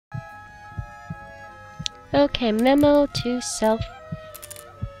Okay, memo to self.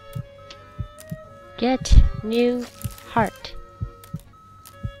 Get new heart.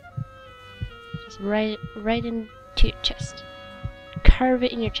 Just write it into your chest. Carve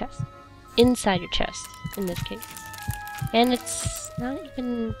it in your chest. Inside your chest, in this case. And it's not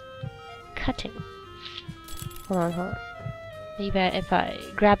even cutting. Hold on. Maybe if I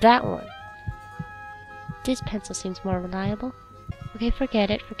grab that one. This pencil seems more reliable. Okay,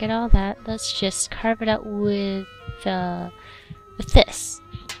 forget it. Forget all that. Let's just carve it out with this.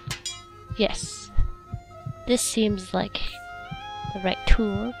 Yes. This seems like the right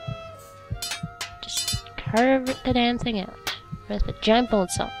tool. Just carve the damn thing out with a giant bone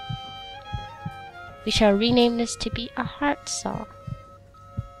saw. We shall rename this to be a heart saw.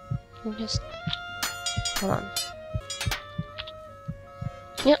 And just hold on.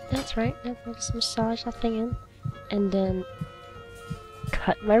 Yep, that's right. Let's massage that thing in, and then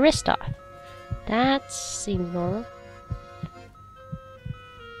cut my wrist off. That seems normal.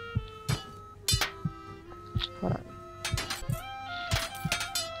 Hold on.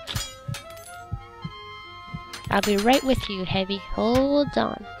 I'll be right with you, Heavy. Hold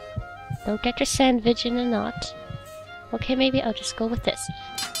on. Don't get your sandwich in a knot. Okay, maybe I'll just go with this.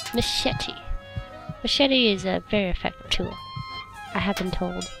 Machete. Machete is a very effective tool, I have been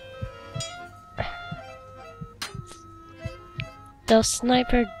told. Though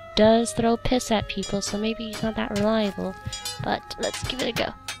Sniper does throw piss at people, so maybe he's not that reliable. But let's give it a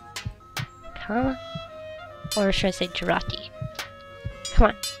go. Come on. Or should I say Girati? Come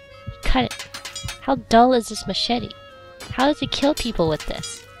on. Cut it. How dull is this machete? How does he kill people with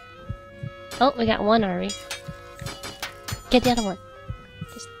this? Oh, we got one already. Get the other one.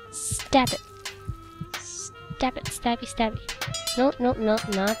 Just stab it. Stab it. Stabby, stabby. No,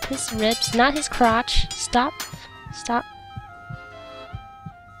 not his ribs. Not his crotch. Stop. Stop.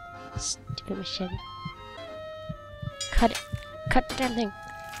 Stupid machete. Cut it. Cut the damn thing.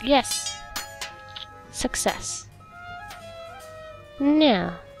 Yes. Success.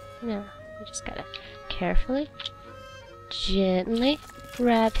 Now, we just gotta carefully, gently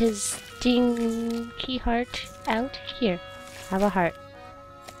grab his stinky heart out. Here, have a heart.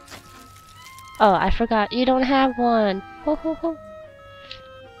 Oh, I forgot. You don't have one. Ho ho ho.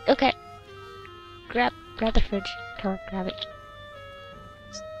 Okay. Grab the fridge. Come on, grab it.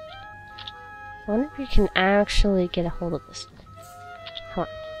 I wonder if you can actually get a hold of this. Come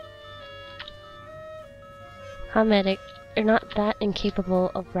on. Medic, you're not that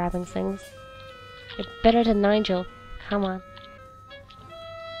incapable of grabbing things. You're better than Nigel. Come on.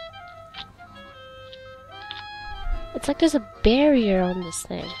 It's like there's a barrier on this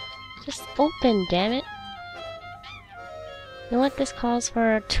thing. Just open, damn it. You know what? This calls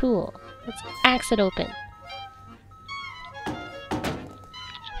for a tool. Let's axe it open.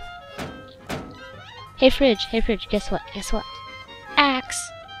 Hey fridge, guess what?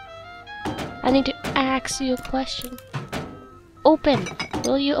 Axe! I need to ask you a question. Open!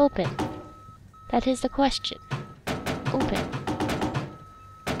 Will you open? That is the question. Open.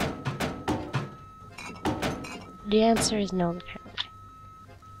 The answer is no, apparently.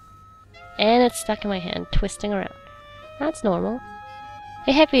 And it's stuck in my hand, twisting around. That's normal.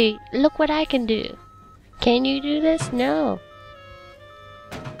 Hey Happy, look what I can do. Can you do this? No.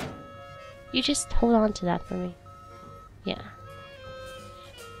 You just hold on to that for me. Yeah.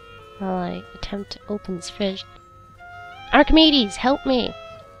 While I attempt to open this fridge. Archimedes, help me!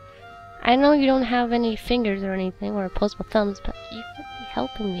 I know you don't have any fingers or anything, or opposable thumbs, but you could be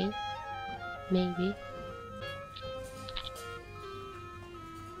helping me. Maybe.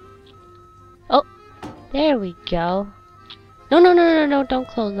 Oh! There we go. No, don't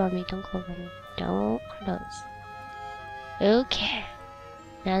close on me, don't close. Okay.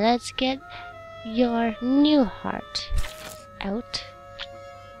 Now let's get your new heart out.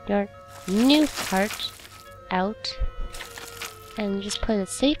 Your new heart out. And just put a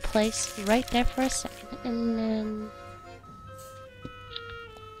safe place right there for a second. And then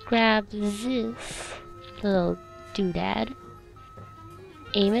grab this little doodad.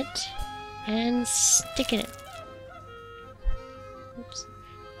 Aim it. And stick it in. Oops.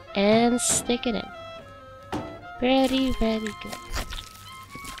 And stick it in. Very, very good.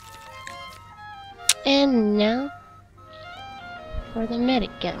 And now for the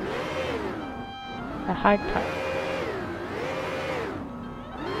medic gun. The hard part.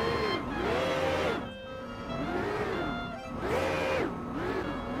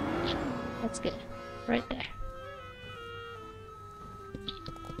 That's good. Right there.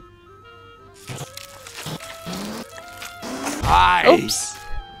 Oops!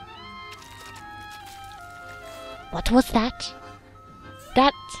 What was that?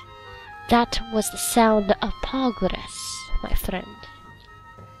 That was the sound of progress, my friend.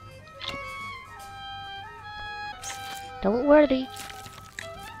 Don't worry.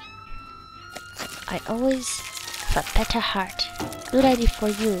 I always have a better heart. Good idea for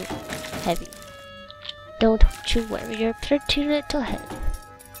you, Heavy. Don't you worry your pretty little head.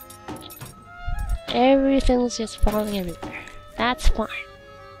 Everything's just falling everywhere. That's fine.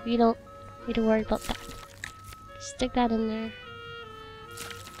 We don't need to worry about that. Stick that in there.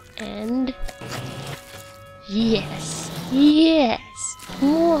 And... yes! Yes!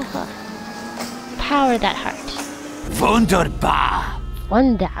 More heart. Power that heart. Wunderbar!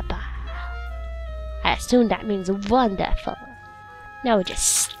 Wunderbar. I assume that means wonderful. Now we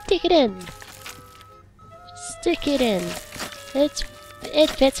just stick it in. Stick it in. It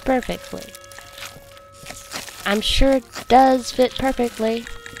fits perfectly. I'm sure it does fit perfectly.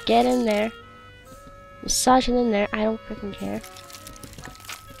 Get in there. Massage it in there. I don't freaking care.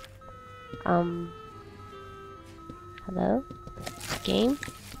 Hello? Game?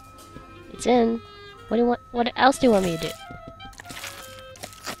 It's in. What do you want? What else do you want me to do?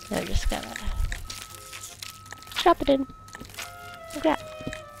 No, just gotta drop it in. Like that.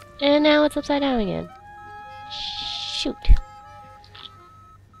 And now it's upside down again. Shoot.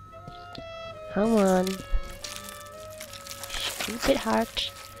 Come on. Stupid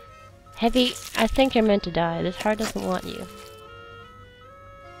heart. Heavy, I think you're meant to die. This heart doesn't want you.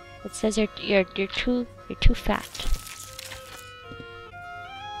 It says you're too fat.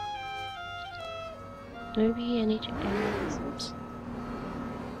 Maybe I need to add some.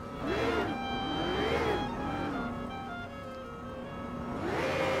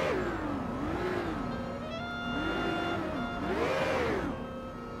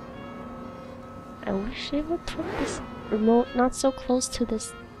 I wish they would put this remote not so close to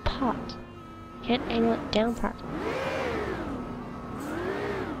this pot. Can't angle it down properly.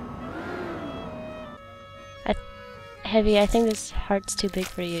 Heavy, I think this heart's too big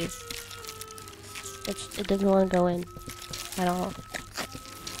for you. It doesn't want to go in at all.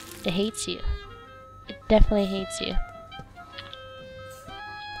 It hates you. It definitely hates you.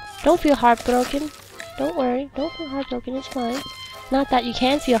 Don't feel heartbroken. Don't worry. Don't feel heartbroken. It's fine. Not that you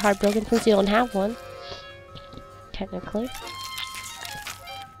can feel heartbroken since you don't have one. Technically.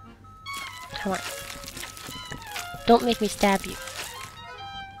 Come on. Don't make me stab you.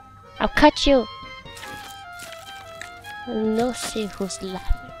 I'll cut you. Let's see who's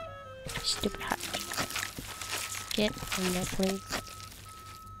laughing. Stupid heart. Get in there, please.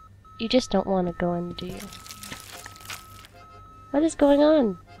 You just don't want to go in, do you? What is going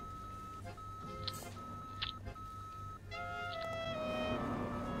on?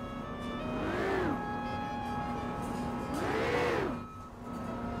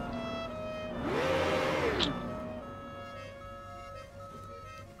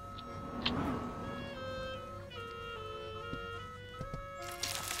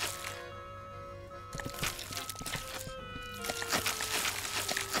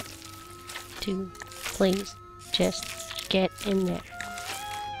 Please, just get in there.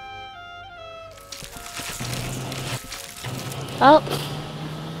 Oh!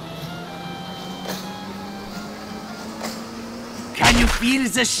 Can you feel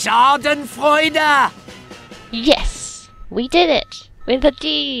the Schadenfreude? Yes! We did it! With a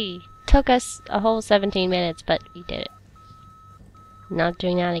D! Took us a whole 17 minutes, but we did it. Not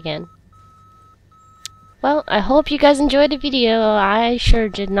doing that again. Well, I hope you guys enjoyed the video. I sure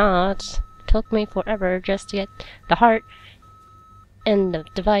did not. Took me forever just to get the heart and the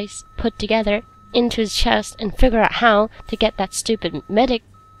device put together into his chest and figure out how to get that stupid medic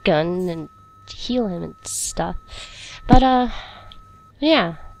gun and heal him and stuff. But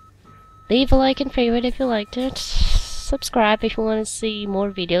yeah, leave a like and favorite if you liked it. Subscribe if you want to see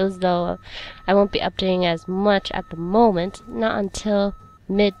more videos, though I won't be updating as much at the moment, not until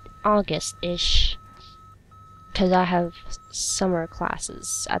mid-August-ish. Because I have summer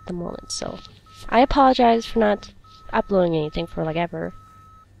classes at the moment, so I apologize for not uploading anything for like ever.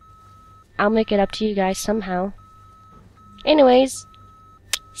 I'll make it up to you guys somehow. Anyways,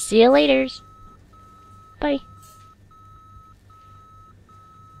 see you later. Bye.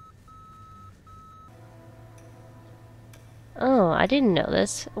 Oh, I didn't know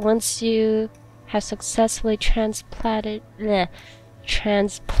this. Once you have successfully transplanted,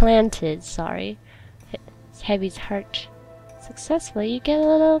 Heavy's heart successfully, you get a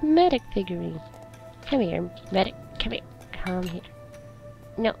little medic figurine. Come here, medic. Come here. Come here.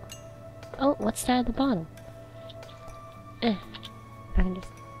 No. Oh, what's that at the bottom? I can just...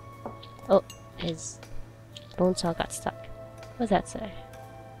 oh, his bone saw got stuck. What does that say?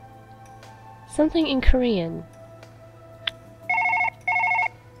 Something in Korean.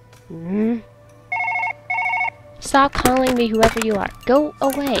 Mm. Stop calling me, whoever you are. Go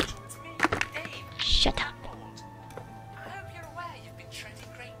away. Shut up.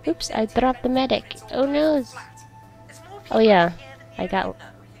 Oops, I dropped the medic. Oh no. Oh yeah, I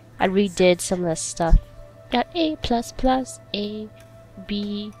redid some of this stuff. Got A++, A,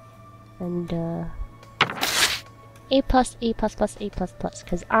 B, and A+, A++, A++,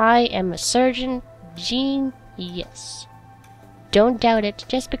 because I am a surgeon genius. Don't doubt it,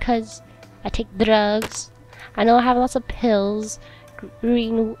 just because I take drugs. I know I have lots of pills,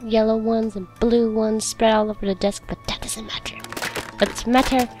 green, yellow ones, and blue ones spread all over the desk, but that doesn't matter. What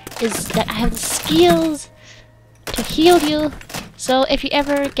matters is that I have the skills to heal you. So if you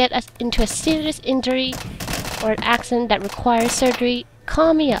ever get into a serious injury or an accident that requires surgery,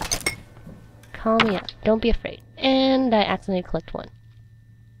 call me up. Call me up. Don't be afraid. And I accidentally clicked one.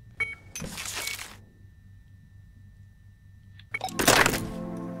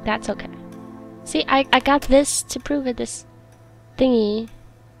 That's okay. See, I got this to prove it, this thingy,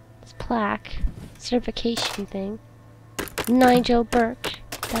 this plaque, certification thing. Nigel Burke,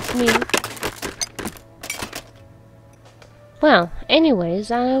 that's me. Well,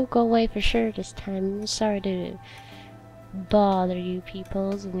 anyways, I'll go away for sure this time. Sorry to bother you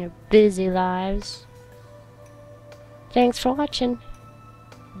peoples in your busy lives. Thanks for watching.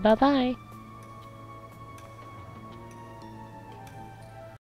 Bye-bye.